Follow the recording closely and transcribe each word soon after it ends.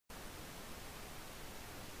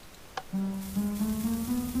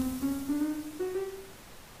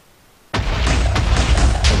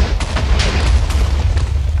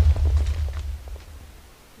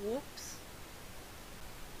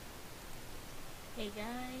Hey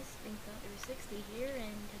guys, ThinkThought60 here,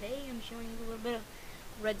 and today I'm showing you a little bit of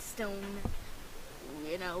redstone,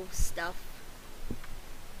 stuff.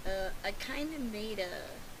 I kind of made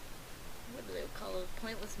what do they call those,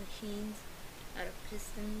 pointless machines out of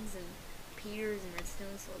pistons and repeaters and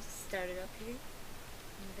redstone, so I'll just start it up here.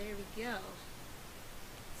 And there we go.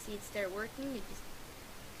 See it start working, you just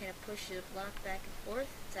kind of push the block back and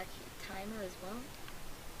forth. It's actually a timer as well.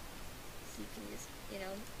 So you can just,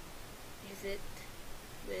 use it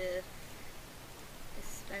with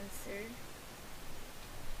dispenser.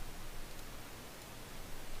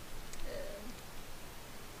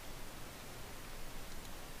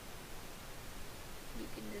 You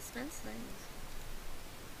can dispense things.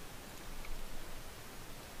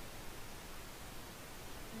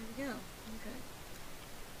 There we go. Okay.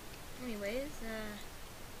 Anyways,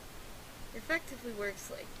 it effectively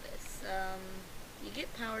works like this. You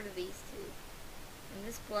get power to these two. And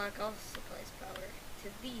this block also supplies power to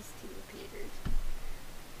these two repeaters.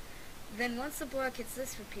 Then once the block hits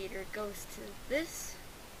this repeater, it goes to this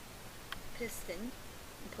piston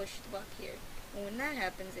and pushes the block here. And when that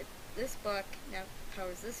happens, this block now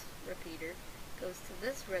powers this repeater, goes to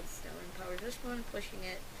this redstone and powers this one, pushing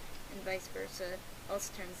it, and vice versa.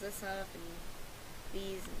 Also turns this off and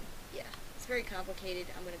these, and yeah, it's very complicated.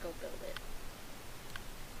 I'm gonna go build it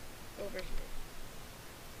over here.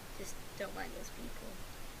 Just don't mind those people.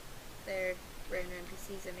 They're random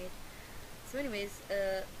NPCs I made. So anyways,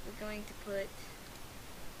 we're going to put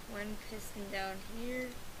one piston down here,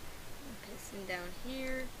 one piston down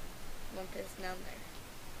here, one piston down there.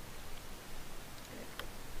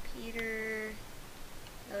 Repeater,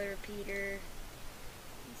 another repeater.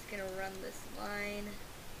 I'm just gonna run this line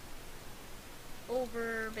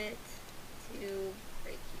over a bit to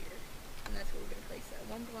right here. And that's where we're gonna place that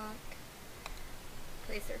one block.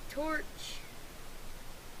 Place our torch,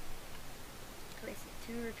 place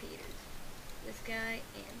the two repeaters, this guy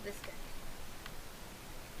and this guy.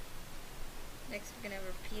 Next we're going to have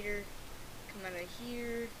a repeater come out of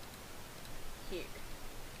here, here.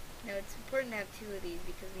 Now it's important to have two of these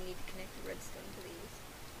because we need to connect the redstone to these.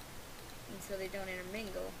 And so they don't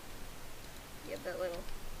intermingle. You have that little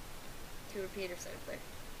two repeater setup there.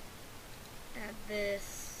 Add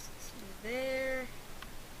this to there.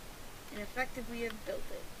 And effectively have built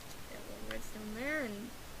it. Got a little redstone there, and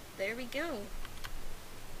there we go.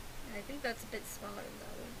 And I think that's a bit smaller than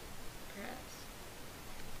that one, perhaps.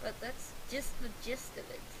 But that's just the gist of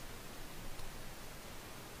it.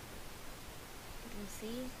 You can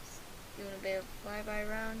see, just doing a bit of flyby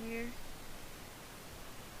around here.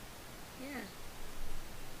 Yeah.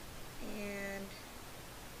 And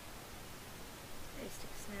I just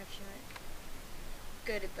took a snapshot.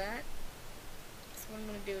 Good at that. So what I'm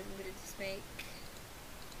going to do is I'm going to just make,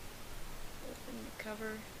 open the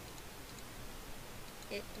cover,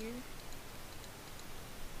 it here,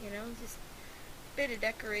 just a bit of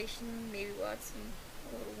decoration, maybe we'll add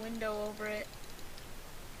a little window over it.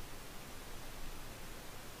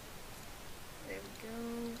 There we go.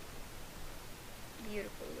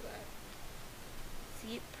 Beautiful, look at that.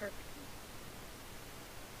 See it perfectly.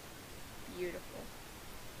 Beautiful.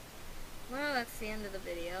 Well, that's the end of the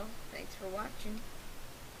video. Thanks for watching.